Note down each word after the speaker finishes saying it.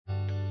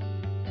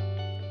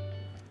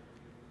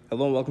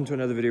Hello and welcome to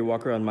another video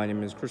walk around. My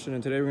name is Christian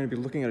and today we're going to be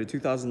looking at a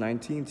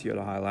 2019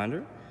 Toyota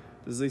Highlander.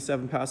 This is a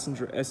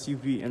 7-passenger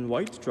SUV in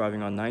white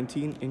driving on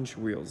 19-inch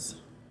wheels.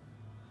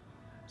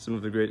 Some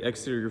of the great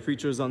exterior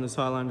features on this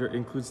Highlander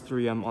includes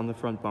 3M on the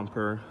front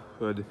bumper,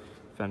 hood,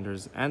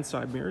 fenders, and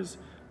side mirrors.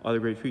 Other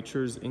great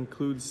features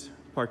includes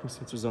parking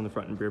sensors on the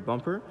front and rear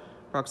bumper,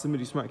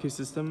 proximity smart key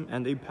system,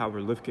 and a power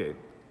liftgate.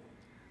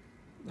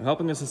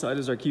 Helping us inside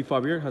is our key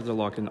fob here. It has a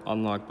lock and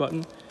unlock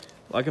button.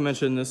 Like I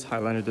mentioned, this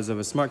Highlander does have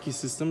a smart key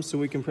system, so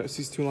we can press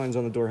these two lines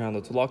on the door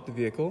handle to lock the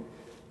vehicle.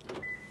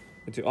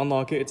 And to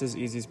unlock it, it's as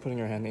easy as putting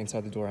your hand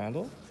inside the door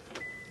handle.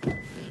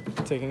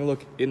 Taking a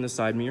look in the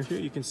side mirror here,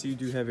 you can see you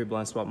do have a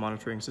blind spot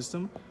monitoring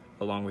system,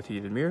 along with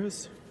heated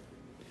mirrors.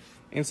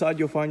 Inside,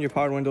 you'll find your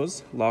power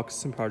windows,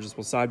 locks, and power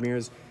adjustable side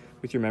mirrors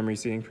with your memory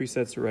seating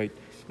presets right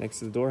next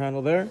to the door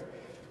handle there.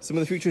 Some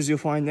of the features you'll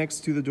find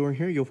next to the door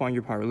here, you'll find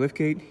your power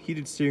liftgate,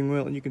 heated steering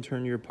wheel, and you can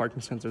turn your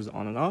parking sensors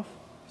on and off.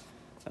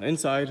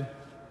 Inside,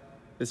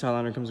 this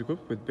Highlander comes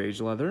equipped with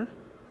beige leather,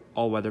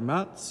 all-weather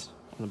mats.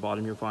 On the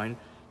bottom, you'll find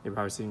your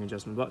power seating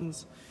adjustment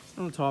buttons.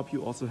 And on the top,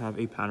 you also have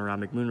a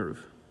panoramic moonroof.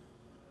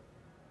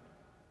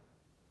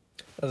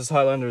 Now, this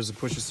Highlander is a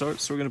push to start,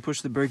 so we're going to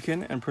push the brake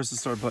in and press the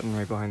start button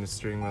right behind the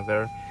steering wheel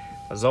there.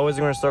 As always,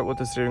 we're going to start with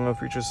the steering wheel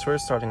features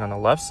first. Starting on the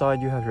left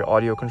side, you have your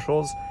audio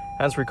controls,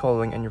 hands-free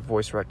calling, and your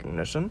voice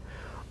recognition.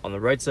 On the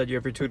right side, you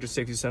have your Toyota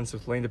safety sense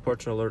with lane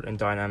departure alert and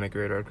dynamic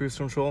radar cruise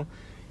control.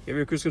 You have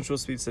your cruise control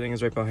speed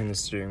settings right behind the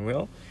steering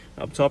wheel.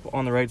 Up top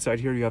on the right side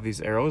here, you have these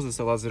arrows. This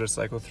allows you to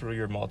cycle through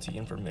your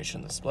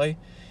multi-information display.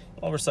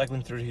 While we're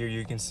cycling through here,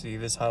 you can see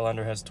this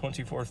Highlander has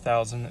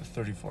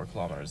 24,034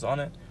 kilometers on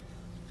it.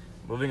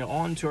 Moving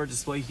on to our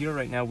display here,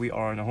 right now we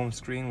are on a home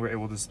screen. We're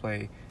able to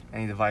display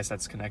any device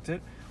that's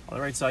connected. On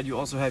the right side, you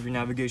also have your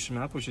navigation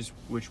map,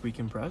 which we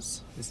can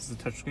press. This is a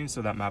touchscreen,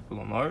 so that map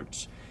will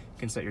enlarge. You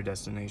can set your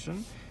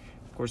destination.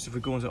 Of course, if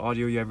we go into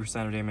audio, you have your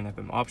standard AM and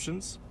FM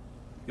options.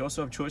 You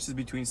also have choices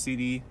between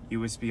CD,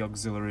 USB,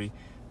 auxiliary.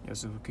 You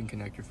also can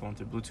connect your phone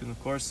to Bluetooth,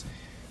 of course.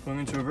 Going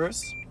into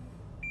reverse,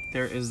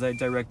 there is that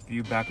direct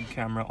view backup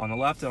camera on the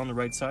left, and on the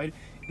right side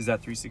is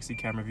that 360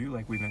 camera view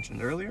like we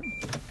mentioned earlier.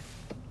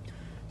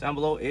 Down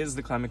below is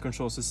the climate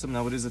control system.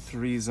 Now it is a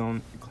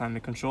 3-zone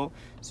climate control,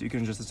 so you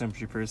can adjust the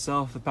temperature for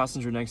yourself. The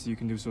passenger next to you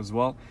can do so as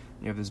well.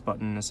 You have this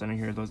button in the center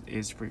here, that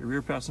is for your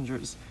rear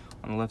passengers.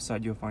 On the left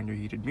side, you'll find your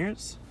heated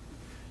mirrors.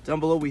 Down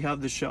below, we have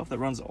the shelf that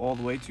runs all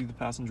the way to the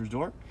passenger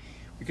door.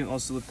 You can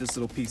also lift this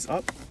little piece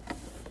up,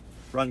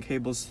 run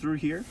cables through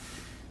here,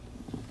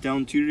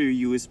 down to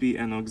your USB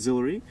and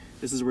auxiliary.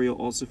 This is where you'll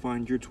also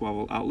find your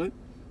 12-volt outlet.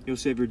 You'll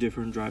save your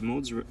different drive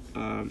modes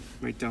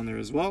right down there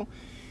as well.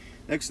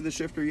 Next to the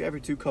shifter, you have your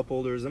 2 cup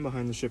holders, and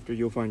behind the shifter,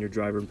 you'll find your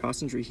driver and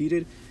passenger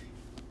heated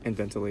and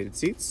ventilated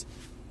seats.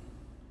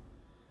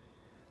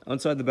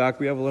 Outside the back,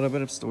 we have a little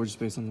bit of storage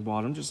space on the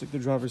bottom, just like the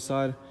driver's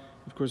side.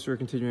 Of course, we're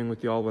continuing with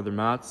the all-weather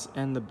mats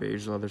and the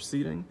beige leather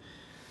seating.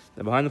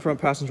 Now, behind the front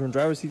passenger and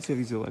driver seats, you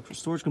have these electric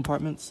storage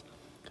compartments.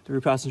 The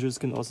rear passengers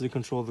can also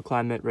control the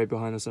climate right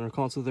behind the center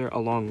console there,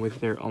 along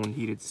with their own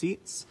heated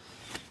seats.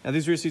 Now,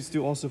 these rear seats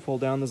do also fold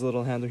down. There's a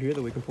little handle here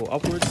that we can pull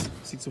upwards.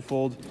 Seats will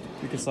fold.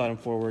 We can slide them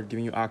forward,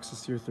 giving you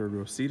access to your third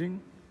row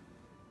seating.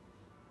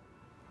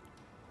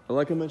 But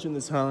like I mentioned,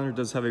 this Highlander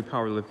does have a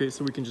power liftgate,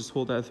 so we can just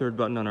hold that third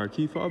button on our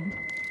key fob,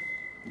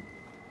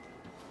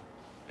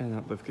 and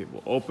that liftgate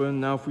will open.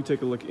 Now, if we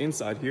take a look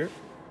inside here,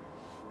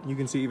 you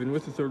can see even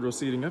with the third row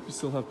seating up, you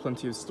still have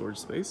plenty of storage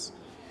space.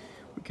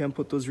 We can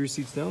put those rear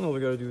seats down. All we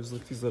gotta do is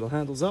lift these little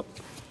handles up.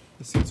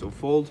 The seats will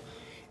fold.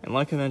 And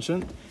like I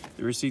mentioned,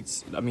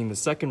 the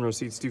second row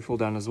seats do fold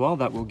down as well.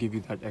 That will give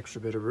you that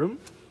extra bit of room.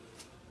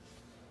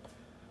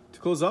 To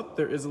close up,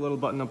 there is a little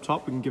button up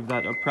top. We can give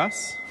that a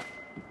press,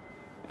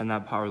 and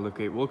that power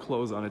liftgate will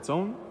close on its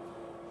own.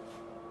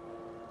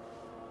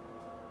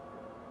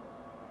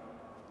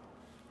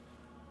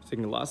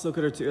 Taking a last look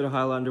at our Toyota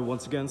Highlander,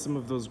 once again, some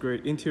of those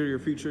great interior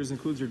features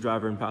includes your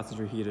driver and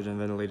passenger heated and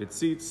ventilated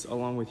seats,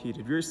 along with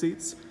heated rear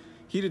seats,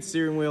 heated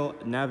steering wheel,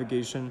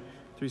 navigation,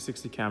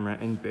 360 camera,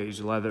 and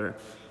beige leather.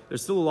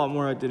 There's still a lot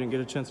more I didn't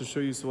get a chance to show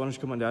you, so why don't you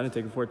come on down and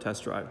take it for a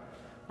test drive.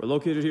 We're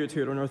located here at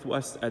Toyota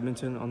Northwest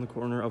Edmonton on the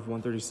corner of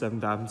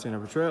 137th Ave and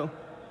St.Albert Trail.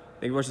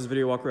 Thank you for watching this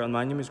video walk around.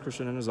 My name is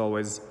Christian, and as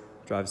always,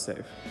 drive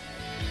safe.